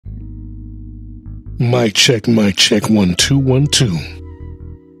Mic check, 1 2 1 2.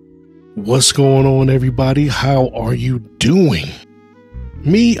 What's going on, everybody? How are you doing?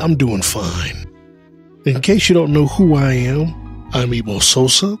 Me, I'm doing fine. In case you don't know who I am, I'm Ebo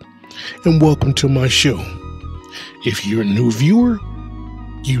Sosa, and welcome to my show. If you're a new viewer,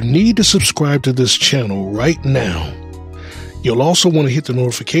 you need to subscribe to this channel right now. You'll also want to hit the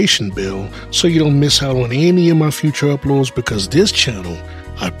notification bell so you don't miss out on any of my future uploads, because this channel,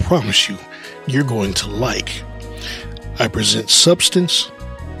 I promise you, you're going to like. I present substance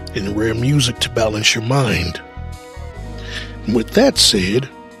and rare music to balance your mind. With that said,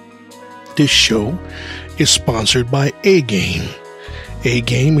 this show is sponsored by A-Game.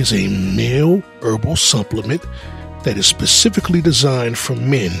 A-Game is a male herbal supplement that is specifically designed for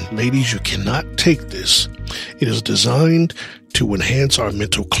men. Ladies, you cannot take this. It is designed to enhance our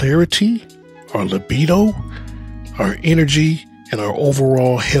mental clarity, our libido, our energy, and our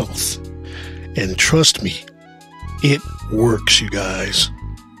overall health. And trust me, it works, you guys.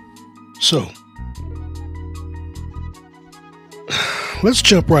 So, let's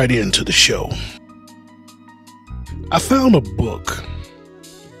jump right into the show. I found a book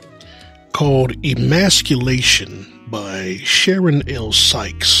called Emasculation by Sharon L.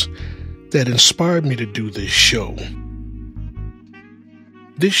 Sykes that inspired me to do this show.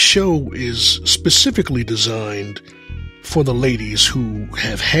 This show is specifically designed for the ladies who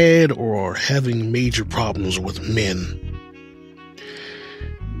have had or are having major problems with men.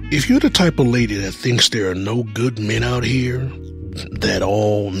 If you're the type of lady that thinks there are no good men out here, that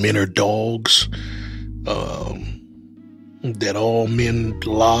all men are dogs, that all men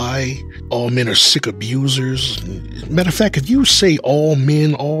lie, all men are sick abusers. Matter of fact, if you say all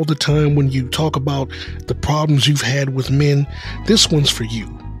men all the time when you talk about the problems you've had with men, this one's for you.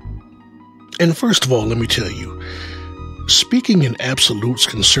 And first of all, let me tell you, speaking in absolutes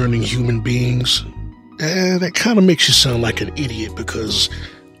concerning human beings, that kind of makes you sound like an idiot, because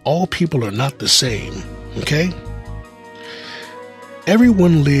all people are not the same, okay?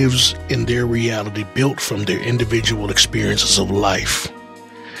 Everyone lives in their reality built from their individual experiences of life,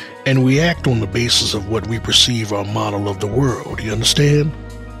 and we act on the basis of what we perceive our model of the world, you understand?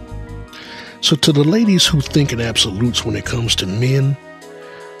 So to the ladies who think in absolutes when it comes to men,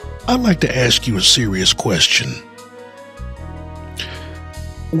 I'd like to ask you a serious question.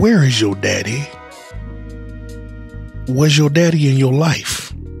 Where is your daddy? Was your daddy in your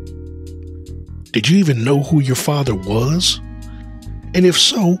life? Did you even know who your father was? And if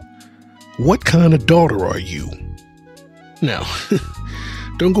so, what kind of daughter are you? Now,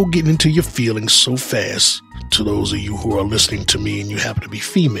 don't go getting into your feelings so fast. To those of you who are listening to me and you happen to be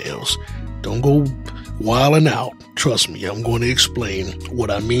females, don't go wilding out. Trust me, I'm going to explain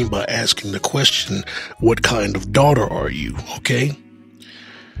what I mean by asking the question, what kind of daughter are you, okay?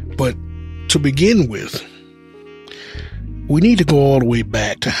 But to begin with, we need to go all the way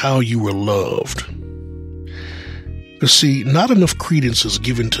back to how you were loved. You see, not enough credence is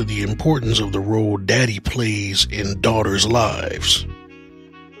given to the importance of the role daddy plays in daughters' lives.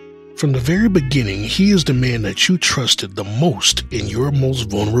 From the very beginning, he is the man that you trusted the most in your most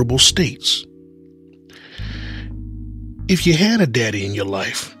vulnerable states. If you had a daddy in your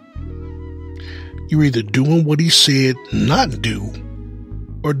life, you were either doing what he said not do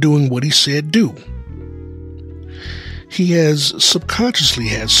or doing what he said do. He has subconsciously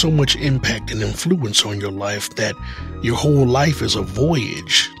had so much impact and influence on your life that your whole life is a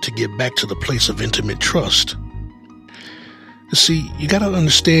voyage to get back to the place of intimate trust. You see, you got to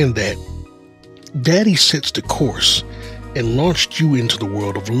understand that Daddy sets the course and launched you into the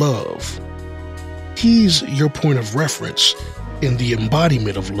world of love. He's your point of reference in the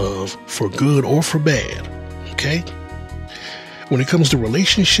embodiment of love, for good or for bad, okay? When it comes to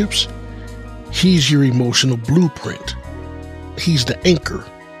relationships, he's your emotional blueprint. He's the anchor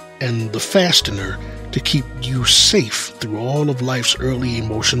and the fastener to keep you safe through all of life's early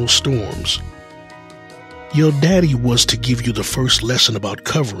emotional storms. Your daddy was to give you the first lesson about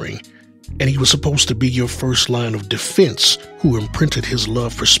covering, and he was supposed to be your first line of defense, who imprinted his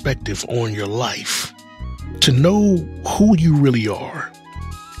love perspective on your life. To know who you really are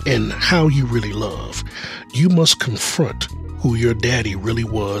and how you really love, you must confront who your daddy really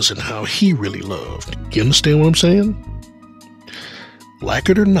was and how he really loved. You understand what I'm saying? Like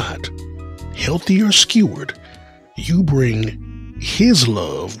it or not, healthy or skewered, you bring his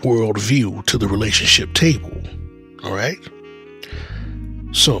love worldview to the relationship table. All right?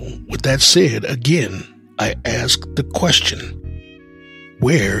 So, with that said, again, I ask the question,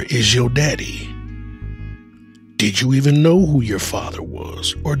 where is your daddy? Did you even know who your father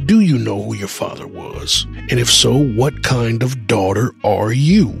was? Or do you know who your father was? And if so, what kind of daughter are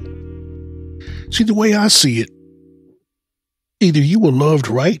you? See, the way I see it, either you were loved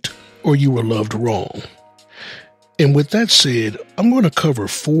right or you were loved wrong. And with that said, I'm going to cover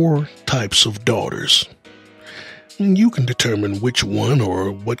 4 types of daughters. And you can determine which one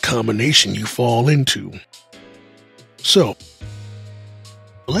or what combination you fall into. So,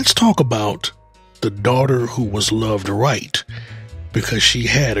 let's talk about the daughter who was loved right because she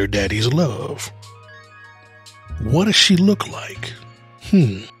had her daddy's love. What does she look like?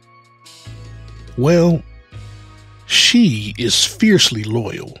 Well, she is fiercely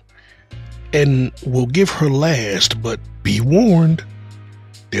loyal and will give her last, but be warned,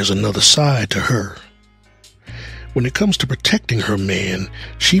 there's another side to her. When it comes to protecting her man,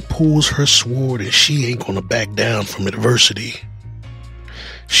 she pulls her sword and she ain't gonna back down from adversity.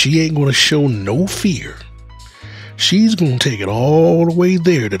 She ain't gonna show no fear. She's gonna take it all the way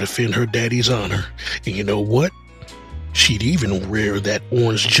there to defend her daddy's honor. And you know what? She'd even wear that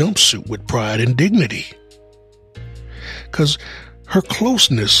orange jumpsuit with pride and dignity. 'Cause her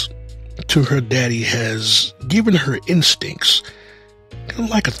closeness to her daddy has given her instincts, kind of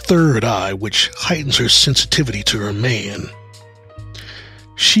like a third eye, which heightens her sensitivity to her man.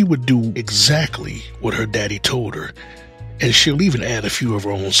 She would do exactly what her daddy told her, and she'll even add a few of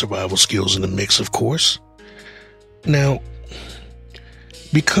her own survival skills in the mix, of course. Now,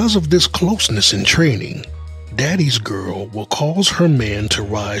 because of this closeness and training, Daddy's girl will cause her man to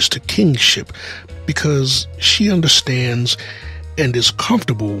rise to kingship because she understands and is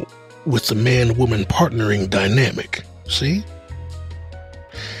comfortable with the man-woman partnering dynamic. See?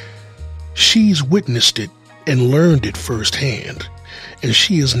 She's witnessed it and learned it firsthand, and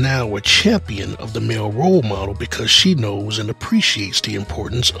she is now a champion of the male role model because she knows and appreciates the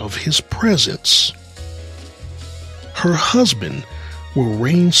importance of his presence. Her husband will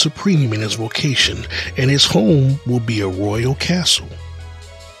reign supreme in his vocation, and his home will be a royal castle.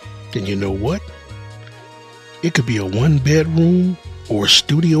 And you know what? It could be a 1-bedroom or a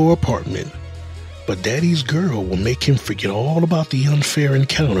studio apartment, but Daddy's girl will make him forget all about the unfair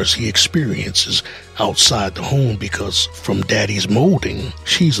encounters he experiences outside the home because from Daddy's molding,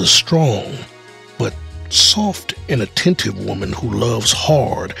 she's a strong but soft and attentive woman who loves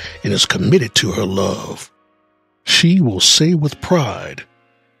hard and is committed to her love. She will say with pride,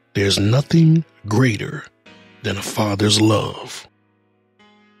 "There's nothing greater than a father's love."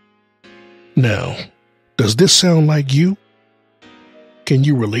 Now, does this sound like you? Can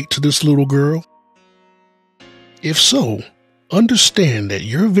you relate to this little girl? If so, understand that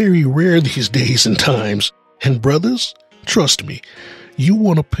you're very rare these days and times, and brothers, trust me, you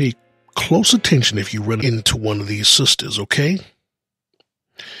want to pay close attention if you run into one of these sisters, okay?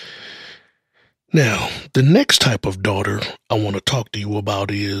 Now, the next type of daughter I want to talk to you about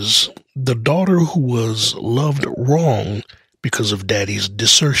is the daughter who was loved wrong because of Daddy's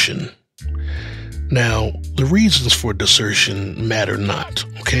desertion. Now, the reasons for desertion matter not,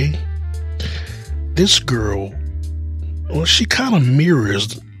 okay? This girl, well, she kind of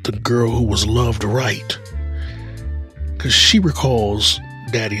mirrors the girl who was loved right, because she recalls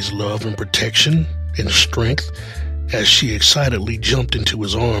Daddy's love and protection and strength as she excitedly jumped into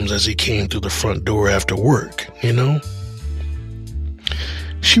his arms as he came through the front door after work, you know?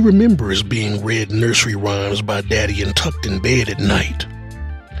 She remembers being read nursery rhymes by Daddy and tucked in bed at night.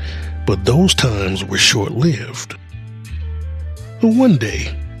 But those times were short-lived. But one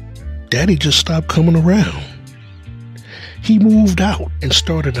day, Daddy just stopped coming around. He moved out and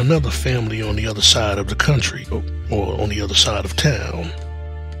started another family on the other side of the country, or on the other side of town.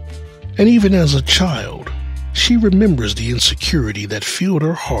 And even as a child, she remembers the insecurity that filled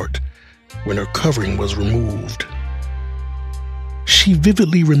her heart when her covering was removed. She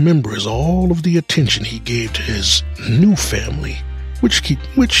vividly remembers all of the attention he gave to his new family,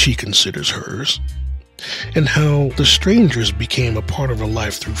 which she considers hers, and how the strangers became a part of her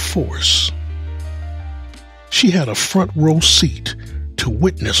life through force. She had a front row seat to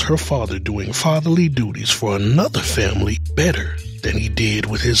witness her father doing fatherly duties for another family better than he did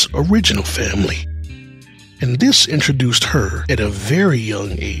with his original family. And this introduced her at a very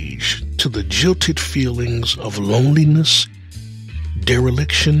young age to the jilted feelings of loneliness,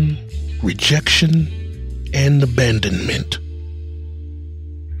 dereliction, rejection, and abandonment.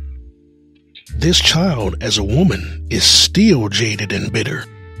 This child, as a woman, is still jaded and bitter.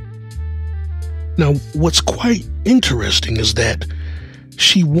 Now, what's quite interesting is that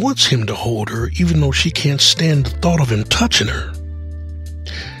she wants him to hold her even though she can't stand the thought of him touching her.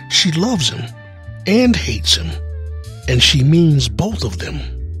 She loves him and hates him, and she means both of them.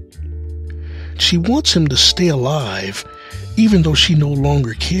 She wants him to stay alive even though she no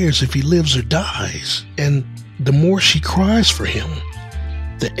longer cares if he lives or dies, and the more she cries for him,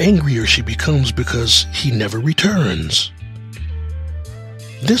 the angrier she becomes because he never returns.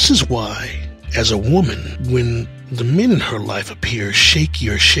 This is why, as a woman, when the men in her life appear shaky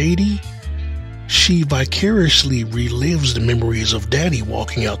or shady, she vicariously relives the memories of Daddy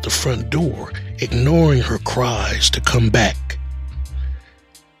walking out the front door, ignoring her cries to come back.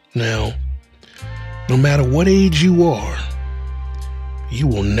 Now, no matter what age you are, you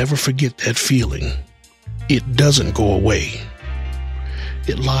will never forget that feeling. It doesn't go away.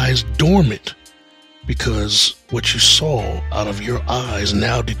 It lies dormant because what you saw out of your eyes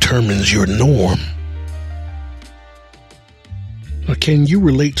now determines your norm. Now, can you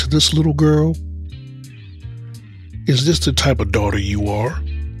relate to this little girl? Is this the type of daughter you are?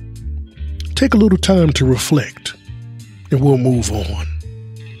 Take a little time to reflect, and we'll move on.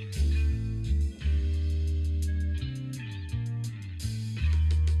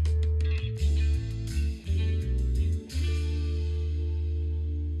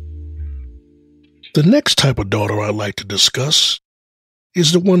 The next type of daughter I'd like to discuss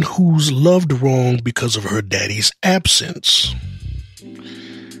is the one who's loved wrong because of her daddy's absence.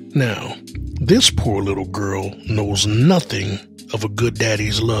 Now, this poor little girl knows nothing of a good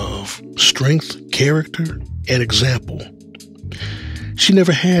daddy's love, strength, character, and example. She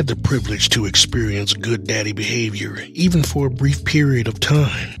never had the privilege to experience good daddy behavior, even for a brief period of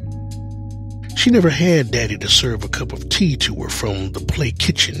time. She never had daddy to serve a cup of tea to her from the play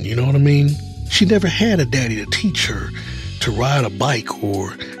kitchen, you know what I mean? She never had a daddy to teach her to ride a bike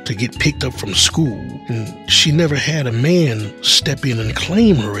or to get picked up from school. And she never had a man step in and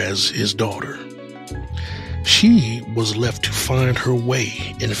claim her as his daughter. She was left to find her way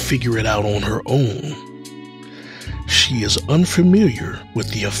and figure it out on her own. She is unfamiliar with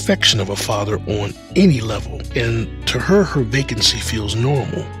the affection of a father on any level, and to her, her vacancy feels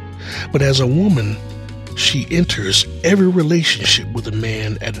normal. But as a woman, she enters every relationship with a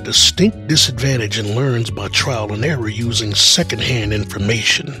man at a distinct disadvantage and learns by trial and error using secondhand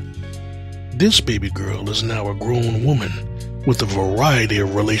information. This baby girl is now a grown woman with a variety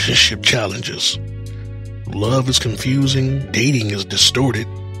of relationship challenges. Love is confusing, dating is distorted.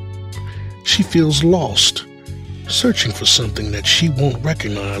 She feels lost, searching for something that she won't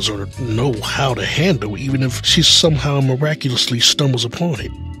recognize or know how to handle, even if she somehow miraculously stumbles upon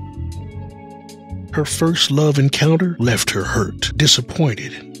it. Her first love encounter left her hurt,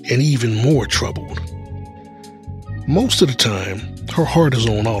 disappointed, and even more troubled. Most of the time, her heart is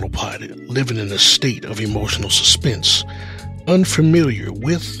on autopilot, living in a state of emotional suspense, unfamiliar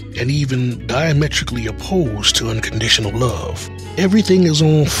with and even diametrically opposed to unconditional love. Everything is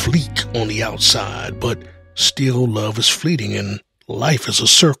on fleek on the outside, but still love is fleeting and life is a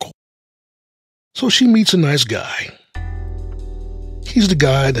circle. So she meets a nice guy. He's the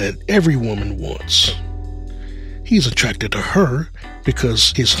guy that every woman wants. He's attracted to her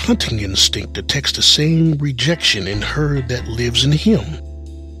because his hunting instinct detects the same rejection in her that lives in him.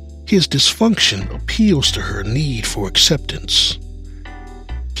 His dysfunction appeals to her need for acceptance.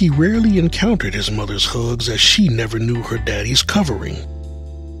 He rarely encountered his mother's hugs as she never knew her daddy's covering.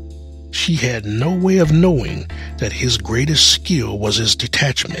 She had no way of knowing that his greatest skill was his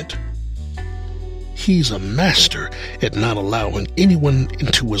detachment. He's a master at not allowing anyone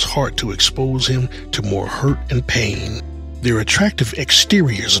into his heart to expose him to more hurt and pain. Their attractive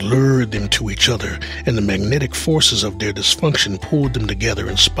exteriors lured them to each other, and the magnetic forces of their dysfunction pulled them together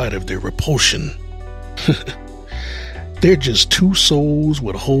in spite of their repulsion. They're just two souls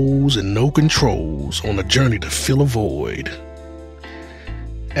with holes and no controls on a journey to fill a void.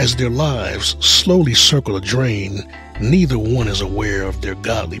 As their lives slowly circle a drain, neither one is aware of their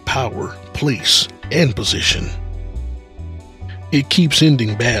godly power, place, and position. It keeps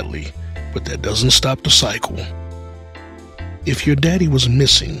ending badly, but that doesn't stop the cycle. If your daddy was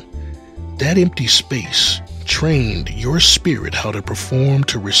missing, that empty space trained your spirit how to perform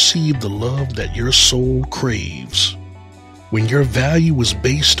to receive the love that your soul craves. When your value is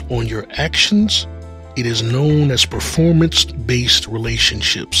based on your actions, it is known as performance-based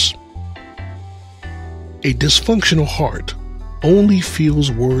relationships. A dysfunctional heart only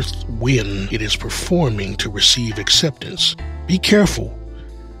feels worth when it is performing to receive acceptance. Be careful.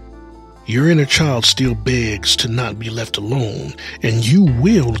 Your inner child still begs to not be left alone, and you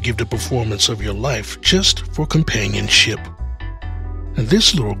will give the performance of your life just for companionship. And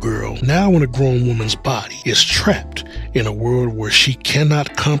this little girl, now in a grown woman's body, is trapped in a world where she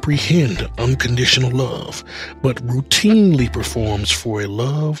cannot comprehend unconditional love, but routinely performs for a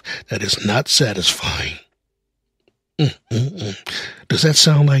love that is not satisfying. Does that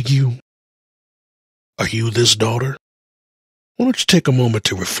sound like you? Are you this daughter? Why don't you take a moment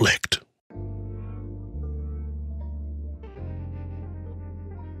to reflect?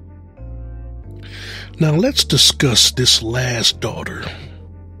 Now let's discuss this last daughter.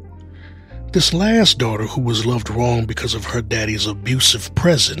 This last daughter who was loved wrong because of her daddy's abusive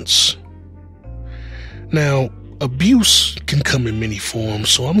presence. Now, abuse can come in many forms,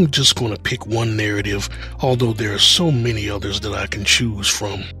 so I'm just going to pick one narrative, although there are so many others that I can choose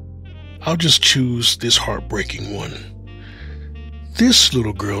from. I'll just choose this heartbreaking one. This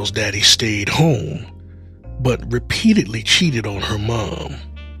little girl's daddy stayed home, but repeatedly cheated on her mom.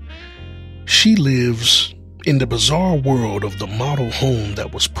 She lives in the bizarre world of the model home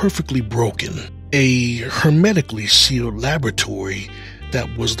that was perfectly broken, a hermetically sealed laboratory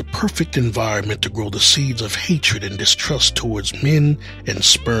that was the perfect environment to grow the seeds of hatred and distrust towards men and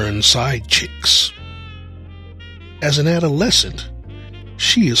spurn side chicks. As an adolescent,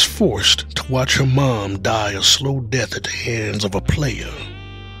 she is forced to watch her mom die a slow death at the hands of a player.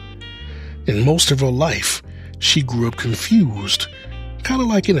 In most of her life, she grew up confused, kind of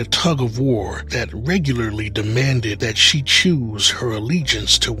like in a tug of war that regularly demanded that she choose her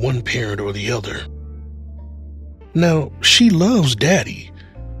allegiance to one parent or the other. Now, she loves daddy,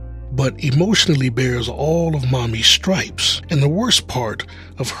 but emotionally bears all of mommy's stripes. And the worst part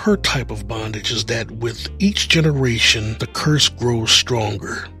of her type of bondage is that with each generation, the curse grows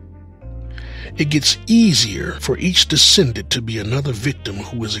stronger. It gets easier for each descendant to be another victim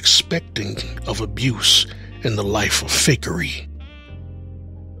who is expecting of abuse and the life of fakery.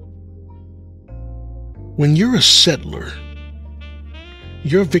 When you're a settler,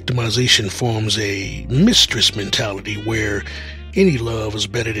 your victimization forms a mistress mentality where any love is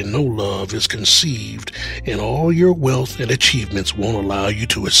better than no love is conceived, and all your wealth and achievements won't allow you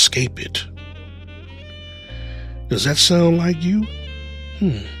to escape it. Does that sound like you?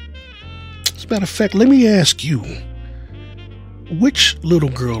 As a matter of fact, let me ask you, which little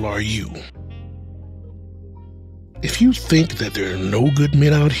girl are you? If you think that there are no good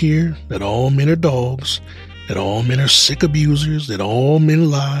men out here, that all men are dogs, that all men are sick abusers, that all men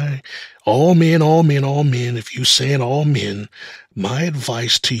lie, all men, if you're saying all men, my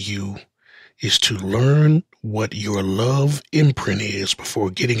advice to you is to learn what your love imprint is before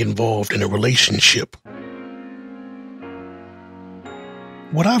getting involved in a relationship.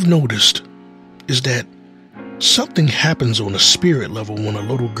 What I've noticed is that something happens on a spirit level when a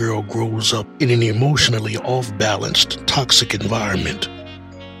little girl grows up in an emotionally off-balanced, toxic environment.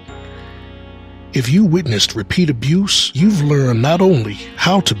 If you witnessed repeat abuse, you've learned not only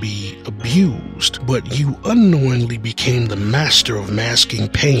how to be abused, but you unknowingly became the master of masking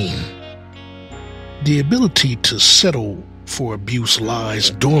pain. The ability to settle for abuse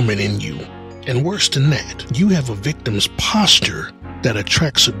lies dormant in you. And worse than that, you have a victim's posture that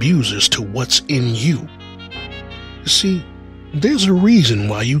attracts abusers to what's in you. You see, there's a reason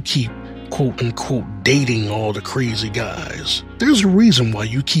why you keep quote-unquote dating all the crazy guys. There's a reason why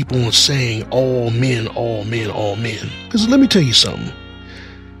you keep on saying all men. Because let me tell you something.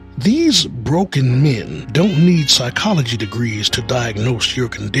 These broken men don't need psychology degrees to diagnose your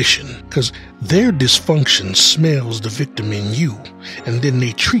condition, because their dysfunction smells the victim in you, and then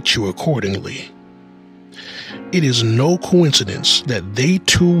they treat you accordingly. It is no coincidence that they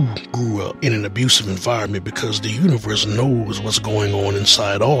too grew up in an abusive environment, because the universe knows what's going on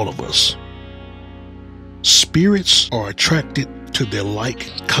inside all of us. Spirits are attracted to their like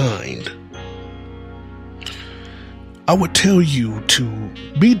kind. I would tell you to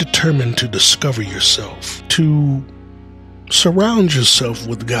be determined to discover yourself, to surround yourself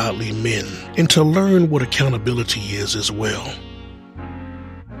with godly men, and to learn what accountability is as well.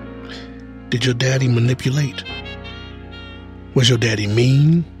 Did your daddy manipulate? Was your daddy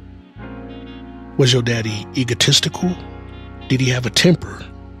mean? Was your daddy egotistical? Did he have a temper?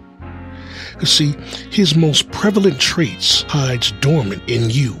 You see, his most prevalent traits hides dormant in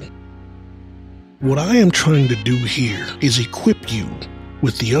you. What I am trying to do here is equip you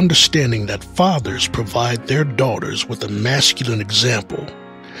with the understanding that fathers provide their daughters with a masculine example.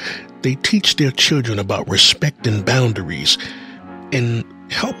 They teach their children about respect and boundaries, and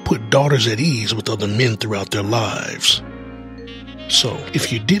help put daughters at ease with other men throughout their lives. So,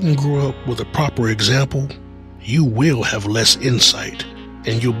 if you didn't grow up with a proper example, you will have less insight,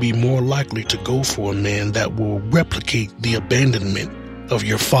 and you'll be more likely to go for a man that will replicate the abandonment of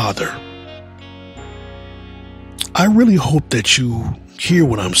your father. I really hope that you hear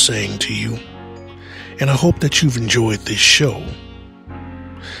what I'm saying to you, and I hope that you've enjoyed this show.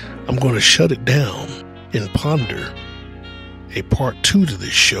 I'm going to shut it down and ponder a part 2 to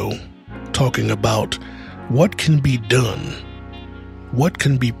this show, talking about what can be done, what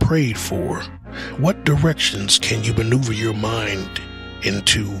can be prayed for, what directions can you maneuver your mind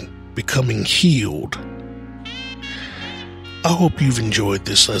into becoming healed. I hope you've enjoyed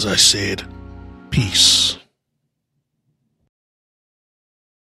this, as I said. Peace.